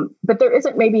 but there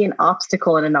isn't maybe an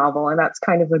obstacle in a novel. And that's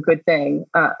kind of a good thing,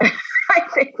 I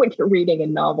think, when you're reading a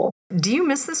novel. Do you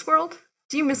miss this world?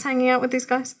 Do you miss hanging out with these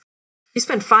guys? You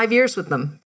spent 5 years with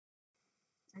them.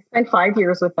 I spent 5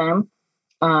 years with them.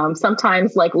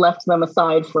 Sometimes like left them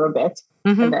aside for a bit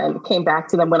and then came back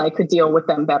to them when I could deal with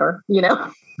them better,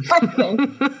 I think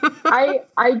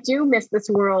I do miss this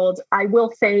world. I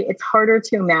will say it's harder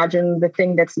to imagine the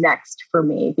thing that's next for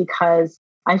me because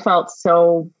I felt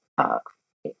so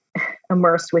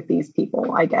immersed with these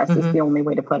people, I guess is the only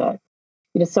way to put it.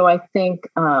 So I think,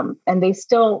 and they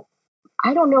still,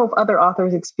 I don't know if other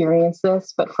authors experience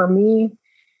this, but for me,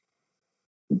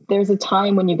 there's a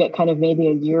time when you get kind of maybe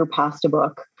a year past a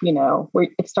book, where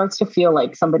it starts to feel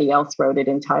like somebody else wrote it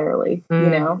entirely,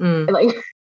 like,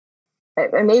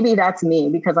 and maybe that's me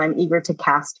because I'm eager to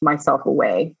cast myself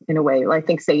away in a way. I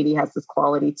think Sadie has this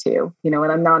quality too, and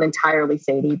I'm not entirely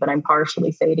Sadie, but I'm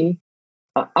partially Sadie.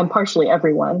 I'm partially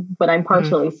everyone, but I'm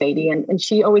partially Sadie. And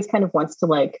she always kind of wants to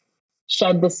like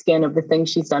shed the skin of the things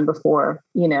she's done before,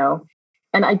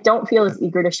 And I don't feel as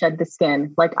eager to shed the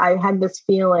skin. Like I had this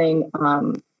feeling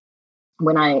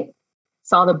when I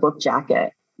saw the book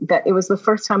jacket, that it was the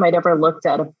first time I'd ever looked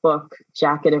at a book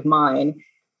jacket of mine.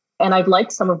 And I've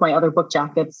liked some of my other book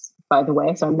jackets, by the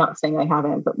way. So I'm not saying I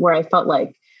haven't, but where I felt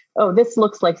like, oh, this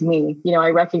looks like me. I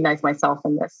recognize myself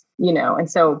in this,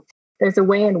 And so there's a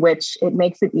way in which it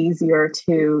makes it easier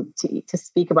to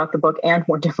speak about the book and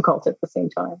more difficult at the same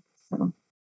time. So.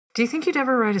 Do you think you'd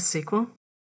ever write a sequel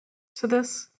to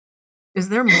this? Is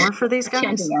there more for these guys? I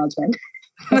can't imagine.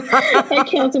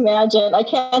 I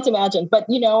can't imagine. But,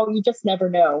 you just never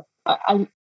know.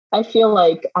 I feel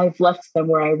like I've left them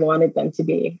where I wanted them to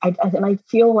be. And I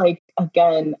feel like,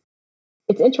 again,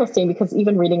 it's interesting because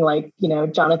even reading like,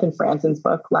 Jonathan Franzen's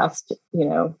book last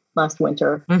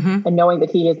winter and knowing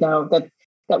that he is now that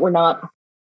that we're not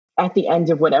at the end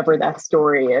of whatever that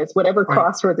story is, whatever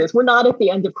crossroads is. We're not at the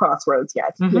end of Crossroads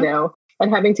yet, you know,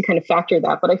 and having to kind of factor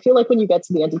that. But I feel like when you get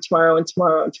to the end of Tomorrow and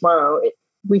Tomorrow and Tomorrow,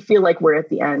 we feel like we're at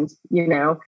the end, you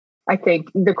know. I think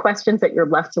the questions that you're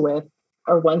left with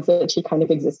are ones that should kind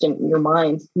of exist in your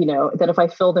mind, you know, that if I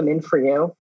fill them in for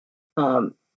you,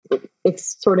 it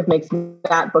sort of makes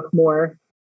that book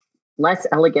less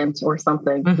elegant or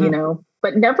something, you know,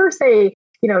 but never say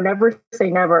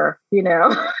never, you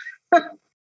know.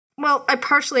 Well, I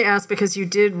partially asked because you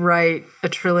did write a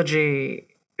trilogy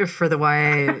for the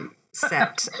YA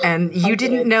set, and you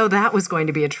didn't know that was going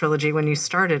to be a trilogy when you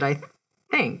started, I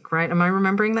think, right? Am I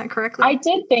remembering that correctly? I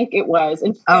did think it was.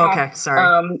 In fact, okay.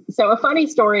 Sorry. So a funny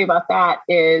story about that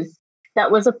is that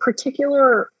was a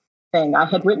particular thing. I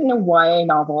had written a YA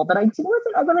novel that I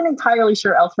wasn't entirely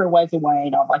sure Elsewhere was a YA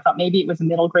novel. I thought maybe it was a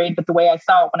middle grade, but the way I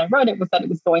saw it when I wrote it was that it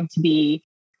was going to be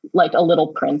like a Little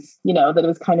Prince, you know, that it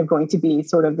was kind of going to be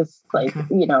sort of this like,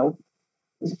 you know,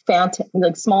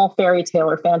 like small fairy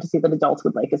tale or fantasy that adults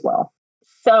would like as well.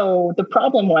 So the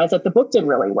problem was that the book did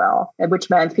really well, which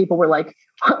meant people were like,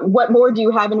 what more do you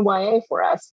have in YA for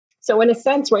us? So in a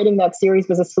sense, writing that series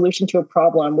was a solution to a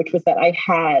problem, which was that I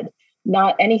had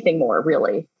not anything more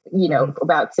really, you know,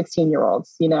 about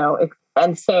 16-year-olds, you know.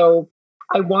 And so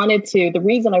the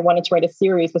reason I wanted to write a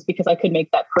series was because I could make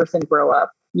that person grow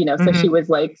up, you know. So she was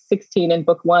like 16 in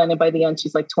book 1, and by the end,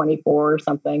 she's like 24 or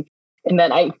something. And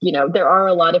then there are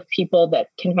a lot of people that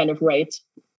can kind of write,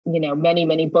 you know, many,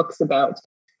 many books about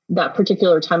that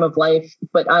particular time of life,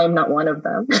 but I am not one of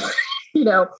them, you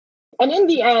know. And in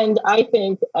the end, I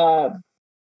think,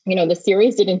 you know, the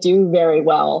series didn't do very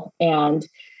well,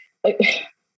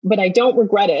 but I don't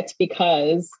regret it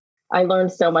because I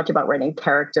learned so much about writing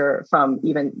character from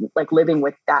even like living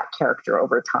with that character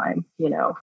over time, you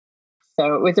know.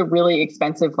 So it was a really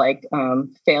expensive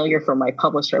failure for my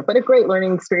publisher, but a great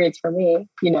learning experience for me,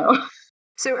 you know.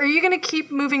 So are you going to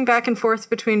keep moving back and forth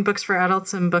between books for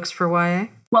adults and books for YA?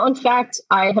 Well, in fact,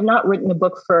 I have not written a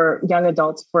book for young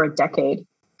adults for a decade.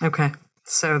 Okay.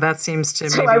 So that seems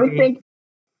to I would think,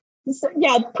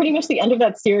 yeah, pretty much the end of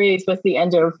that series was the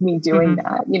end of me doing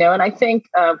that, you know. And I think,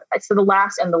 so the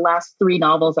last 3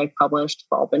 novels I've published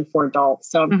have all been for adults.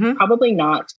 So I'm probably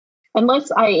not,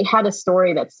 unless I had a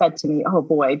story that said to me, oh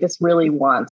boy, this really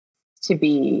wants to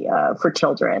be for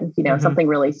children, you know, something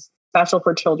really special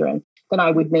for children, then I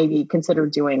would maybe consider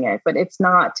doing it. But it's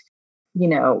not, you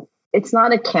know, it's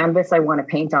not a canvas I want to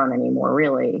paint on anymore,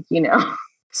 really, you know.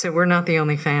 So we're not the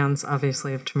only fans,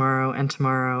 obviously, of Tomorrow and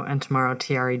Tomorrow and Tomorrow.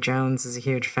 T.R.E. Jones is a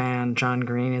huge fan. John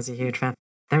Green is a huge fan.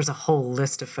 There's a whole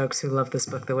list of folks who love this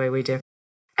book the way we do.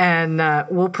 And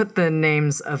we'll put the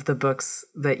names of the books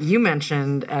that you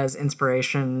mentioned as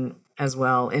inspiration as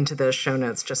well into the show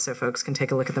notes, just so folks can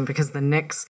take a look at them, because the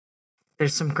Nyx,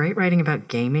 there's some great writing about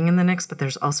gaming in the Nyx, but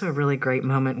there's also a really great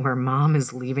moment where mom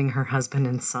is leaving her husband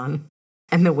and son.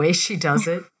 And the way she does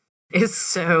it is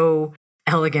so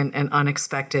elegant and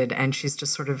unexpected. And she's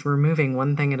just sort of removing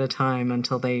one thing at a time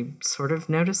until they sort of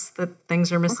notice that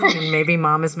things are missing and maybe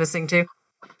mom is missing too.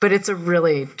 But it's a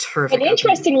really terrific. And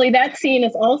interestingly, that scene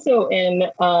is also in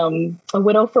A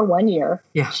Widow for 1 Year.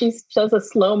 Yeah. She does a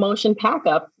slow motion pack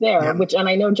up there, and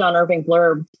I know John Irving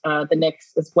blurbed the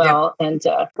Nyx as well. Yeah. And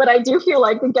but I do feel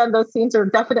like, again, those scenes are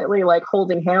definitely like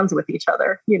holding hands with each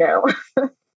other, you know.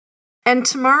 And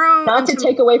Tomorrow, not to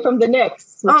take away from the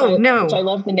Nyx, which I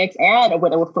love the Nyx and A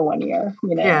Widow for 1 Year.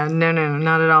 You know? Yeah, no,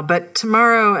 not at all. But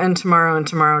Tomorrow and Tomorrow and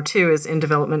Tomorrow 2 is in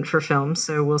development for film,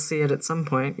 so we'll see it at some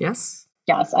point. Yes.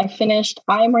 Yes,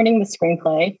 I'm writing the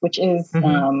screenplay, which is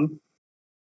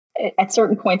at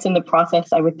certain points in the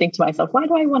process, I would think to myself, why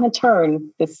do I want to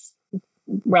turn this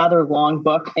rather long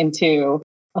book into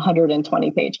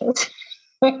 120 pages?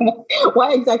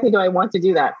 Why exactly do I want to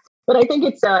do that? But I think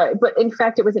but in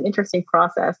fact, it was an interesting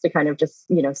process to kind of just,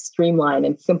 you know, streamline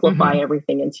and simplify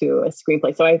everything into a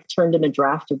screenplay. So I've turned in a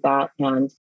draft of that,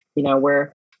 and, you know,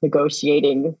 we're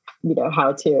negotiating, you know,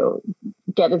 how to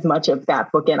get as much of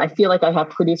that book in. I feel like I have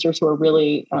producers who are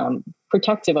really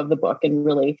protective of the book and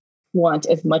really want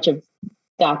as much of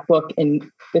that book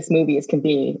in this movie as can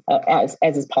be as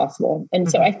is possible. And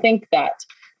so I think that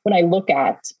when I look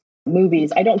at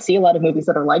movies, I don't see a lot of movies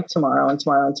that are like Tomorrow and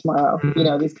Tomorrow and Tomorrow, you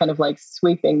know, these kind of like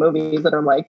sweeping movies that are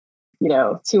like, you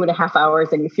know, 2.5 hours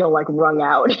and you feel like wrung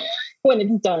out when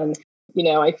it's done. You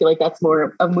know, I feel like that's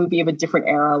more a movie of a different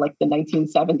era, like the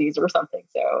 1970s or something.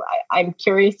 So I'm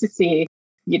curious to see,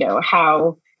 you know,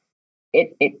 how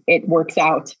it works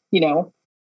out. You know,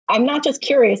 I'm not just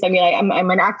curious. I mean, I'm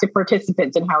an active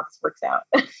participant in how this works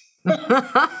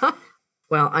out.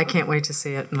 Well, I can't wait to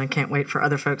see it, and I can't wait for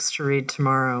other folks to read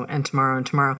Tomorrow and Tomorrow and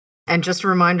Tomorrow. And just a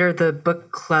reminder, the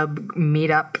book club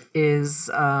meetup is,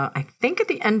 I think, at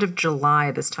the end of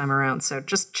July this time around. So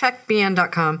just check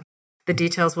bn.com. The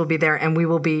details will be there, and we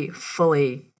will be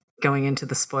fully going into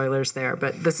the spoilers there.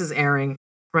 But this is airing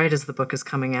right as the book is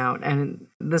coming out. And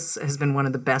this has been one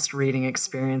of the best reading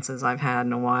experiences I've had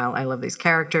in a while. I love these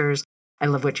characters. I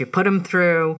love what you put them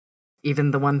through.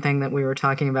 Even the one thing that we were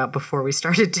talking about before we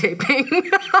started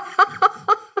taping.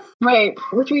 Right,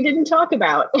 which we didn't talk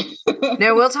about.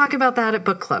 No, we'll talk about that at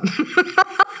book club.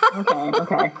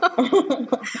 Okay.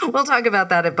 We'll talk about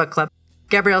that at book club.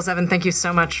 Gabrielle Zevin, thank you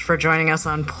so much for joining us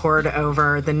on Poured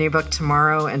Over. The new book,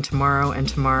 Tomorrow and Tomorrow and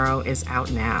Tomorrow, is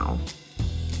out now.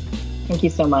 Thank you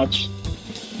so much.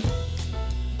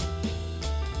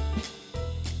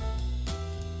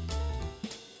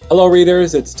 Hello,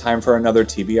 readers. It's time for another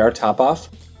TBR Top Off,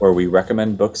 where we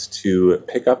recommend books to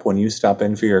pick up when you stop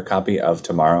in for your copy of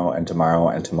Tomorrow and Tomorrow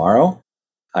and Tomorrow.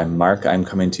 I'm Mark. I'm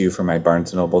coming to you from my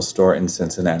Barnes & Noble store in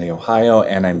Cincinnati, Ohio,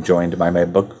 and I'm joined by my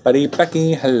book buddy,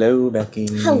 Becky. Hello, Becky.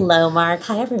 Hello, Mark.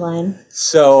 Hi, everyone.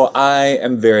 So I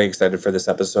am very excited for this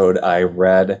episode. I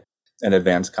read an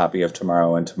advanced copy of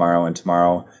Tomorrow and Tomorrow and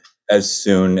Tomorrow as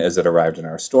soon as it arrived in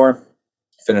our store.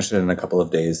 Finished it in a couple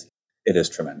of days. It is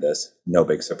tremendous. No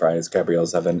big surprise. Gabrielle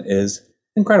Zevin is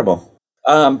incredible.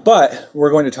 But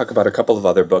we're going to talk about a couple of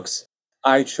other books.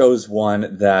 I chose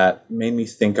one that made me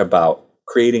think about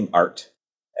creating art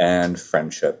and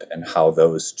friendship and how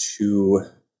those two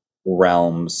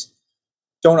realms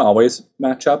don't always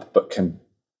match up, but can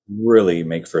really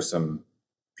make for some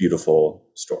beautiful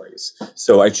stories.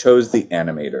 So I chose The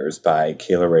Animators by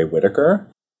Kayla Ray Whitaker.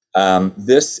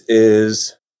 This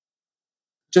is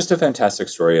just a fantastic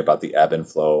story about the ebb and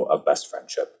flow of best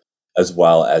friendship, as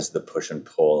well as the push and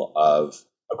pull of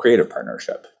a creative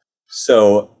partnership.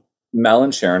 So Mel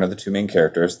and Sharon are the two main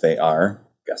characters. They are,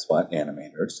 guess what,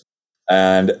 animators.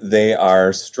 And they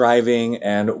are striving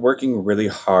and working really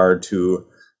hard to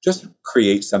just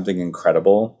create something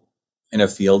incredible in a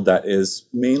field that is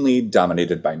mainly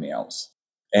dominated by males.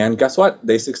 And guess what?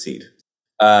 They succeed.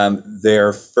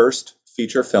 Their first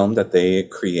feature film that they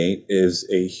create is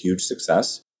a huge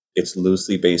success. It's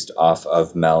loosely based off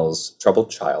of Mel's troubled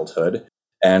childhood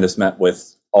and is met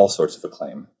with all sorts of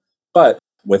acclaim. But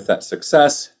with that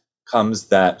success comes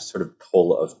that sort of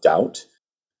pull of doubt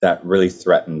that really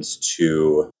threatens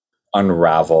to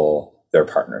unravel their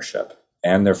partnership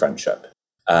and their friendship.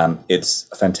 It's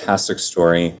a fantastic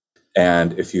story.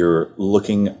 And if you're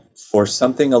looking for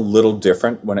something a little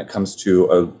different when it comes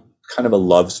to a kind of a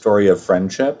love story of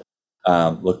friendship,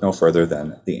 look no further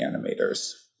than The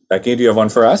Animators. Becky, do you have one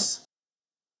for us?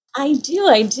 I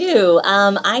do.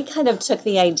 I kind of took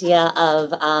the idea of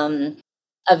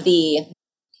the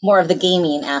more of the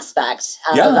gaming aspect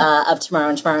of Tomorrow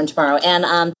and Tomorrow and Tomorrow,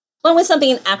 and went with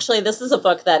something. Actually, this is a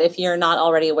book that if you're not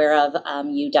already aware of,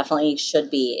 you definitely should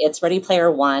be. It's Ready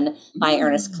Player One by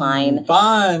Ernest Cline.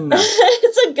 Fun.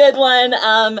 It's a good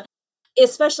one,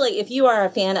 especially if you are a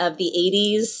fan of the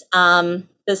 '80s.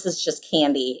 This is just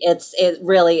candy. It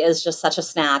really is just such a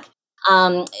snack.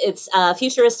 It's a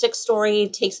futuristic story,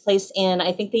 takes place in,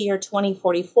 I think, the year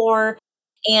 2044.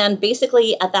 And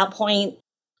basically at that point,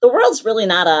 the world's really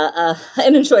not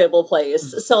an enjoyable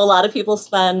place. So a lot of people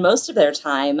spend most of their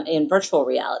time in virtual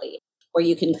reality, where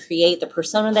you can create the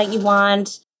persona that you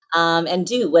want, and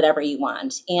do whatever you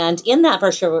want. And in that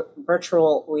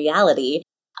virtual reality,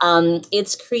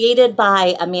 it's created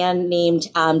by a man named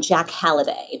Jack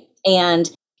Halliday.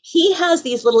 And he has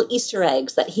these little Easter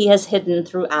eggs that he has hidden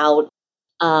throughout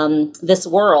this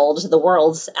world, the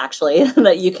worlds actually,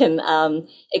 that you can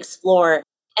explore.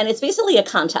 And it's basically a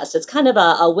contest. It's kind of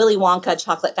a Willy Wonka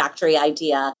chocolate factory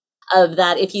idea of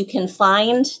that if you can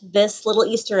find this little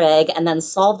Easter egg and then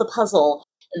solve the puzzle,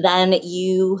 then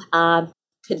you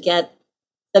could get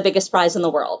the biggest prize in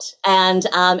the world. And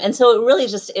so it really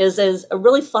just is a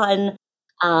really fun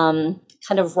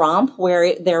kind of romp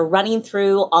where they're running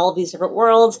through all of these different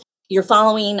worlds. You're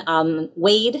following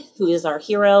Wade, who is our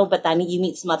hero, but then you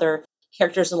meet some other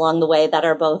characters along the way that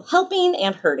are both helping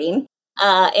and hurting.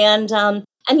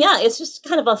 And yeah, it's just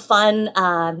kind of a fun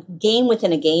game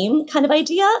within a game kind of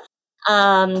idea.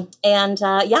 And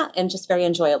just very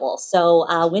enjoyable.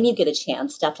 So when you get a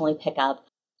chance, definitely pick up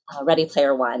Ready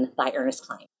Player One by Ernest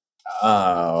Cline.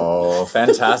 Oh,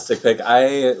 fantastic pick.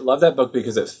 I love that book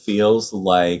because it feels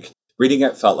like, reading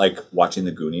it felt like watching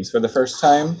The Goonies for the first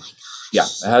time. Oh my gosh. Yeah,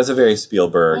 it has a very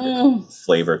Spielberg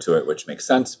flavor to it, which makes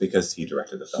sense because he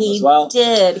directed the film as well.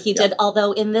 He did.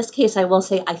 Although in this case, I will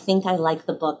say, I think I like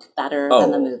the book better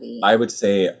than the movie. I would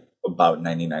say about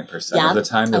 99% of the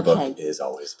time, the book is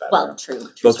always better. Well, true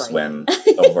Books story. win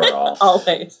overall.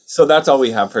 Always. So that's all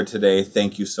we have for today.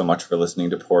 Thank you so much for listening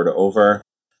to Poured Over.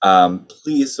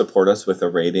 Please support us with a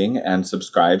rating and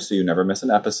subscribe so you never miss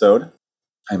an episode.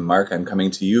 I'm Mark. I'm coming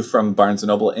to you from Barnes &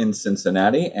 Noble in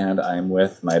Cincinnati, and I'm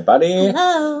with my buddy,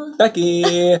 Hello,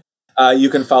 Becky. You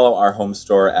can follow our home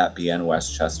store at BN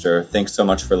Westchester. Thanks so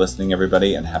much for listening,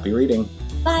 everybody, and happy reading.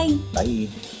 Bye. Bye.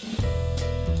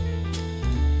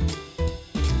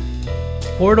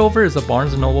 Poured Over is a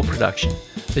Barnes & Noble production.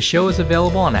 The show is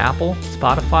available on Apple,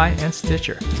 Spotify, and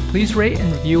Stitcher. Please rate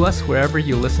and review us wherever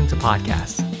you listen to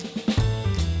podcasts.